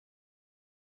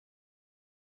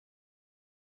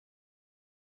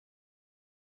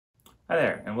Hi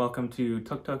there, and welcome to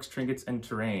Tucktuck's Trinkets and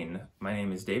Terrain. My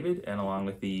name is David, and along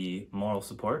with the moral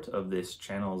support of this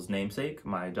channel's namesake,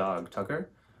 my dog Tucker,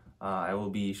 I will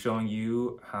be showing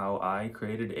you how I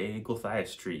created a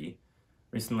Gulthias Tree.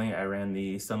 Recently, I ran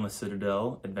the Sunless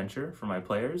Citadel adventure for my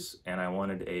players, and I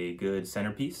wanted a good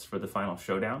centerpiece for the final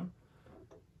showdown.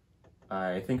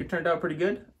 I think it turned out pretty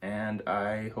good, and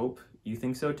I hope you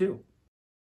think so too.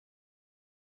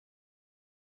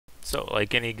 So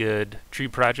like any good tree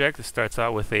project, it starts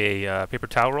out with a paper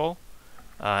towel roll,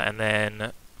 and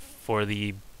then for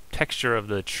the texture of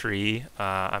the tree,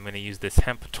 I'm going to use this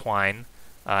hemp twine.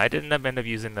 I didn't end up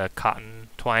using the cotton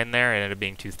twine there, it ended up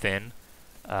being too thin.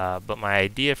 But my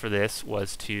idea for this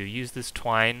was to use this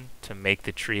twine to make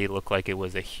the tree look like it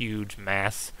was a huge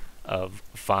mass of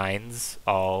vines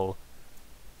all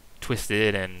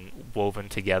twisted and woven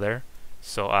together.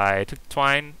 So I took the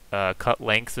twine, cut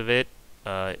lengths of it,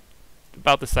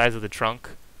 about the size of the trunk.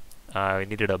 I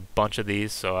needed a bunch of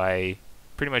these, so I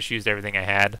pretty much used everything I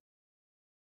had.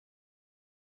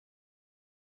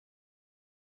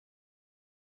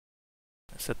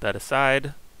 Set that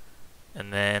aside,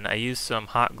 and then I used some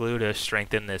hot glue to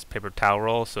strengthen this paper towel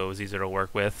roll so it was easier to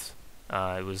work with.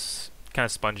 It was kind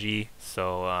of spongy,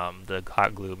 so the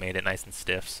hot glue made it nice and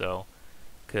stiff so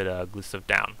could glue stuff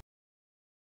down.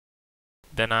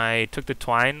 Then I took the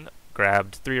twine,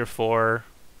 grabbed 3 or 4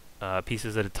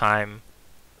 pieces at a time,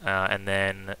 and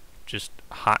then just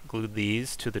hot glued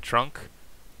these to the trunk.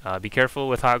 Be careful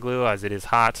with hot glue as it is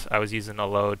hot. I was using a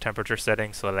low temperature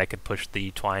setting so that I could push the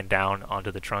twine down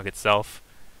onto the trunk itself.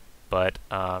 But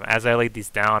as I laid these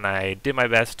down, I did my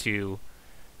best to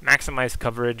maximize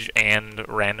coverage and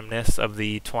randomness of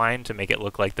the twine to make it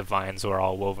look like the vines were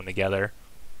all woven together.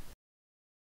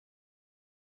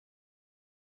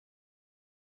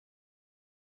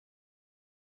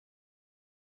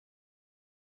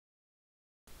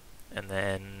 And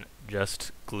then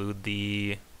just glued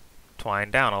the twine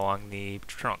down along the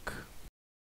trunk.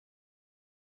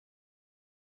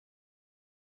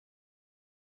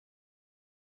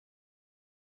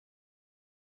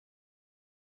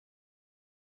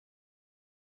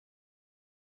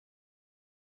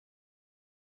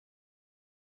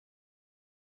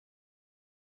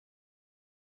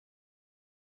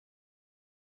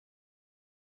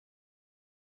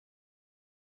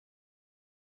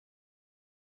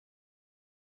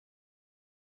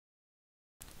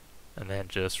 And then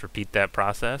just repeat that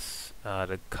process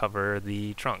to cover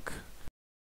the trunk.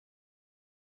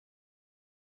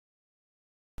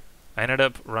 I ended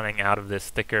up running out of this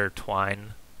thicker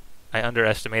twine. I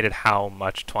underestimated how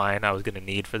much twine I was going to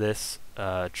need for this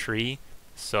tree,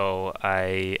 so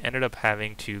I ended up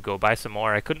having to go buy some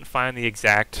more. I couldn't find the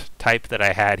exact type that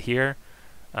I had here,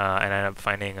 and I ended up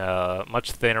finding a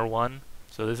much thinner one.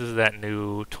 So this is that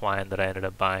new twine that I ended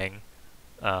up buying.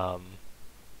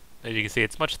 As you can see,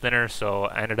 it's much thinner, so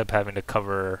I ended up having to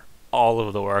cover all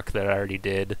of the work that I already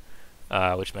did,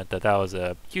 which meant that that was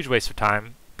a huge waste of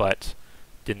time, but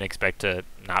didn't expect to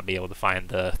not be able to find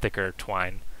the thicker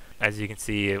twine. As you can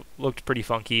see, it looked pretty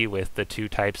funky with the 2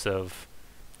 types of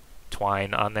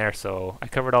twine on there, so I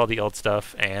covered all the old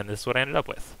stuff, and this is what I ended up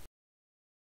with.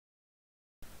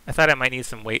 I thought I might need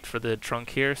some weight for the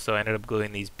trunk here, so I ended up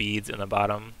gluing these beads in the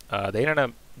bottom. They ended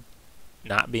up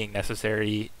not being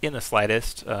necessary in the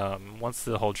slightest. Once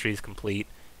the whole tree is complete,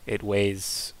 it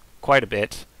weighs quite a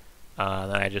bit.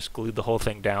 Then I just glued the whole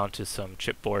thing down to some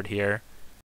chipboard here.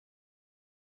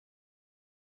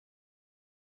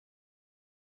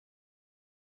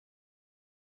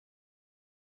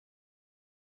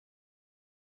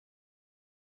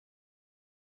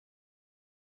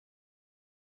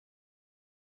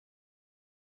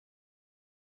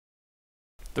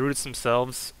 The roots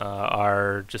themselves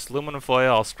are just aluminum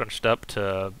foil all scrunched up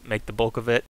to make the bulk of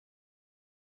it.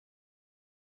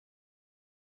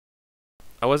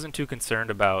 I wasn't too concerned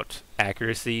about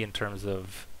accuracy in terms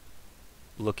of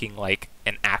looking like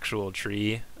an actual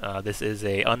tree. This is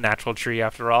an unnatural tree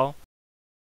after all.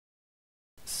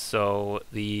 So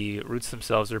the roots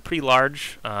themselves are pretty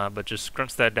large, but just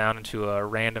scrunch that down into a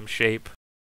random shape.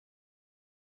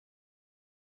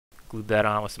 Glued that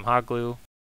on with some hot glue.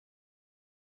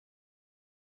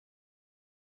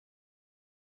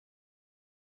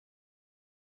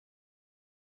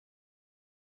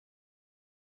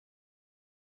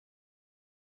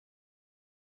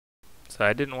 So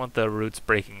I didn't want the roots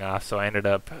breaking off, so I ended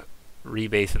up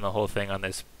rebasing the whole thing on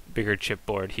this bigger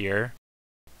chipboard here.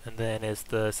 And then it's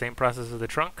the same process as the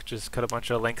trunk, just cut a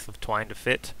bunch of lengths of twine to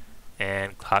fit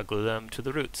and hot glue them to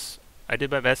the roots. I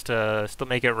did my best to still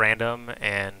make it random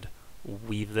and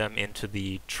weave them into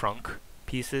the trunk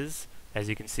pieces, as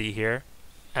you can see here.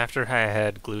 After I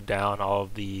had glued down all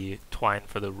of the twine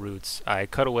for the roots, I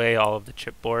cut away all of the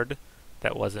chipboard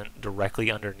that wasn't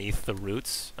directly underneath the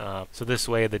roots. So this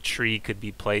way the tree could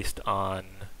be placed on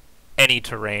any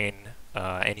terrain,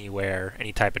 anywhere,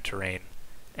 any type of terrain,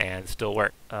 and still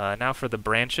work. Now for the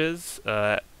branches,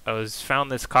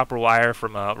 found this copper wire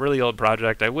from a really old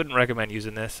project. I wouldn't recommend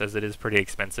using this as it is pretty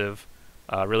expensive.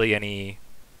 Really any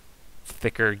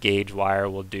thicker gauge wire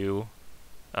will do,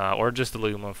 or just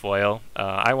aluminum foil.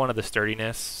 I wanted the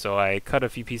sturdiness, so I cut a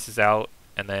few pieces out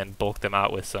and then bulked them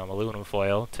out with some aluminum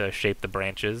foil to shape the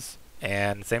branches.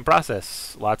 And same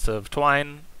process, lots of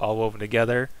twine all woven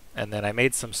together, and then I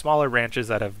made some smaller branches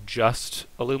out of just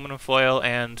aluminum foil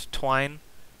and twine,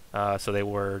 so they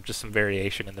were just some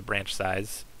variation in the branch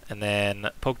size. And then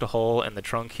poked a hole in the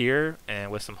trunk here,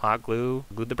 and with some hot glue,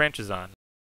 glued the branches on.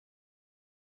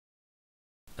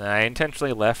 And I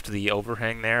intentionally left the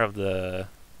overhang there of the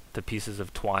pieces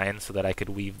of twine so that I could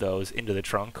weave those into the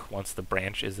trunk once the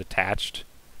branch is attached.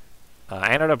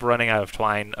 I ended up running out of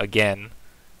twine again,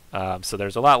 so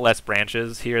there's a lot less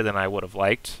branches here than I would have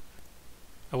liked.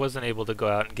 I wasn't able to go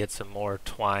out and get some more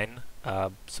twine,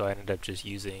 so I ended up just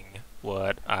using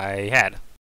what I had.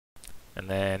 And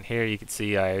then here you can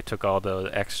see I took all those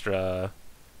extra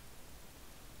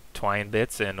twine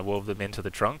bits and wove them into the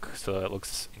trunk so it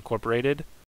looks incorporated.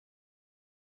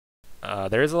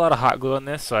 There is a lot of hot glue on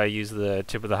this, so I used the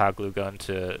tip of the hot glue gun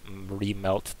to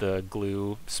remelt the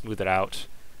glue, smooth it out,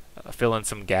 fill in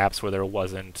some gaps where there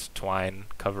wasn't twine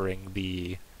covering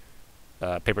the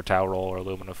paper towel roll or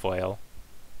aluminum foil,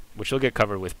 which will get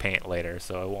covered with paint later,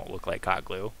 so it won't look like hot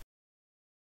glue.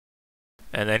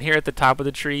 And then here at the top of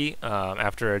the tree,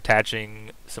 after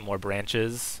attaching some more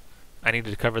branches, I needed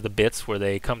to cover the bits where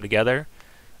they come together.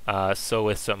 So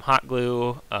with some hot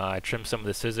glue, I trimmed some of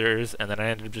the scissors, and then I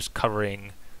ended up just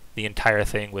covering the entire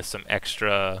thing with some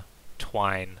extra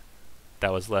twine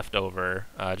that was left over,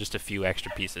 just a few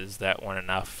extra pieces that weren't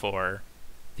enough for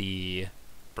the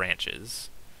branches.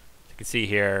 You can see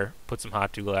here, put some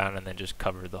hot glue on, and then just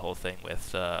covered the whole thing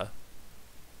with the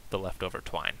leftover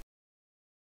twine.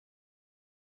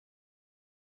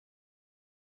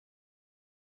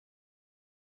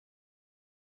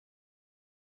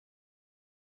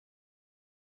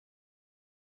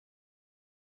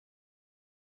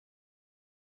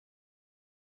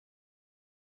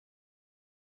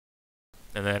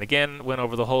 And then again, went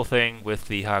over the whole thing with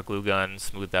the hot glue gun,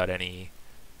 smoothed out any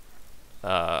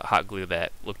hot glue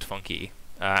that looked funky.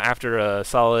 After a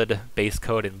solid base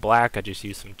coat in black, I just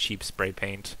used some cheap spray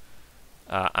paint.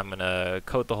 I'm going to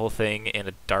coat the whole thing in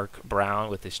a dark brown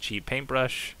with this cheap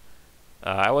paintbrush.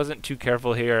 I wasn't too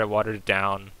careful here, I watered it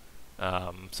down,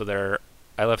 so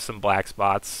I left some black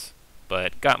spots,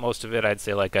 but got most of it. I'd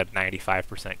say like a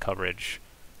 95% coverage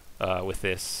with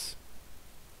this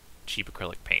cheap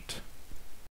acrylic paint.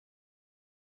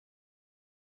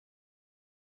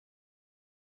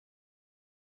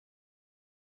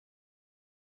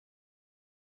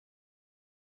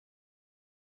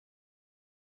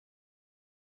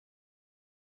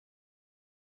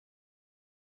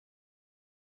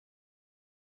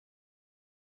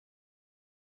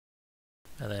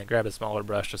 And then grab a smaller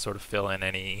brush to sort of fill in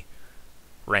any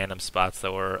random spots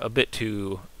that were a bit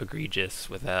too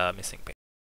egregious with missing paint.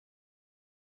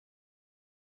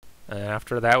 And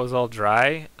after that was all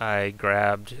dry, I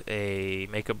grabbed a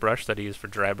makeup brush that I use for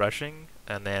dry brushing,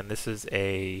 and then this is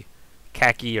a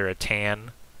khaki or a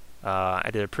tan. I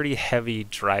did a pretty heavy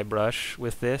dry brush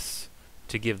with this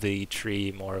to give the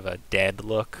tree more of a dead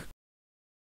look.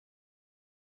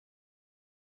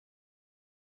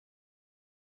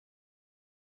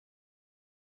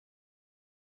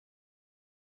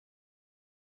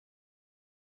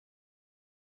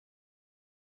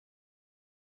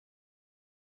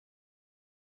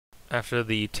 After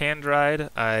the tan dried,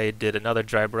 I did another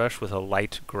dry brush with a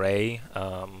light gray,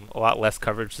 a lot less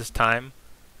coverage this time,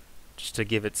 just to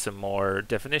give it some more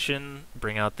definition,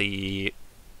 bring out the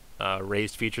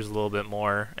raised features a little bit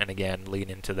more, and again, lean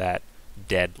into that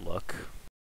dead look.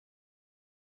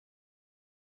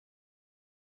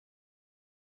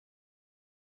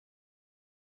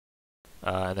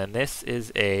 And then this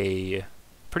is a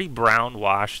pretty brown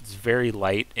wash. It's very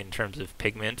light in terms of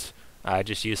pigment. I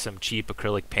just used some cheap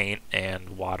acrylic paint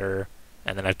and water,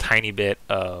 and then a tiny bit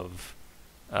of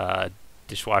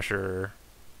dishwasher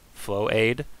flow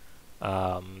aid.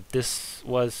 This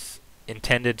was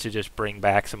intended to just bring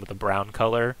back some of the brown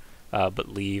color, but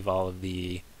leave all of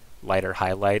the lighter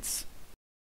highlights.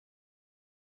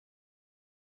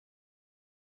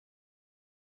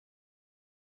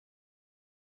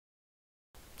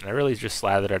 And I really just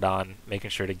slathered it on, making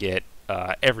sure to get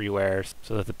everywhere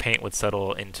so that the paint would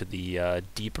settle into the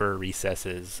deeper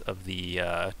recesses of the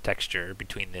texture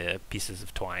between the pieces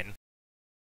of twine.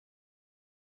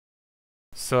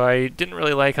 So I didn't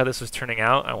really like how this was turning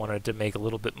out. I wanted to make a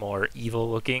little bit more evil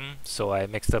looking, so I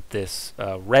mixed up this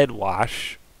red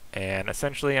wash, and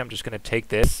essentially I'm just going to take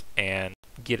this and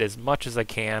get as much as I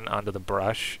can onto the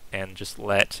brush and just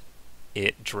let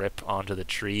it drip onto the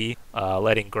tree,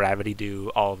 letting gravity do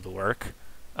all of the work,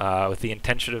 with the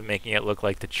intention of making it look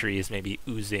like the tree is maybe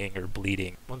oozing or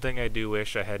bleeding. One thing I do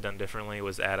wish I had done differently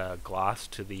was add a gloss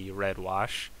to the red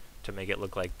wash to make it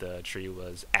look like the tree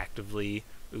was actively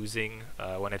oozing.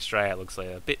 When it's dry, it looks like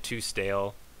a bit too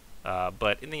stale,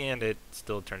 but in the end it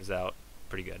still turns out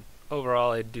pretty good.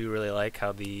 Overall, I do really like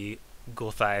how the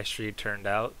Gulthias Tree turned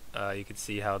out. You can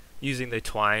see how using the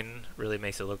twine really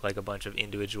makes it look like a bunch of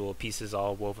individual pieces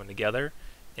all woven together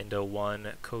into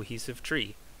one cohesive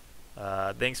tree.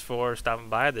 Thanks for stopping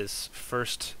by this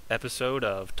first episode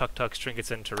of Tucktuck's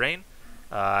Trinkets and Terrain.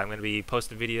 I'm going to be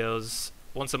posting videos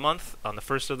once a month on the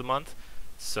first of the month,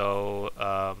 so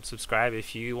subscribe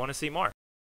if you want to see more.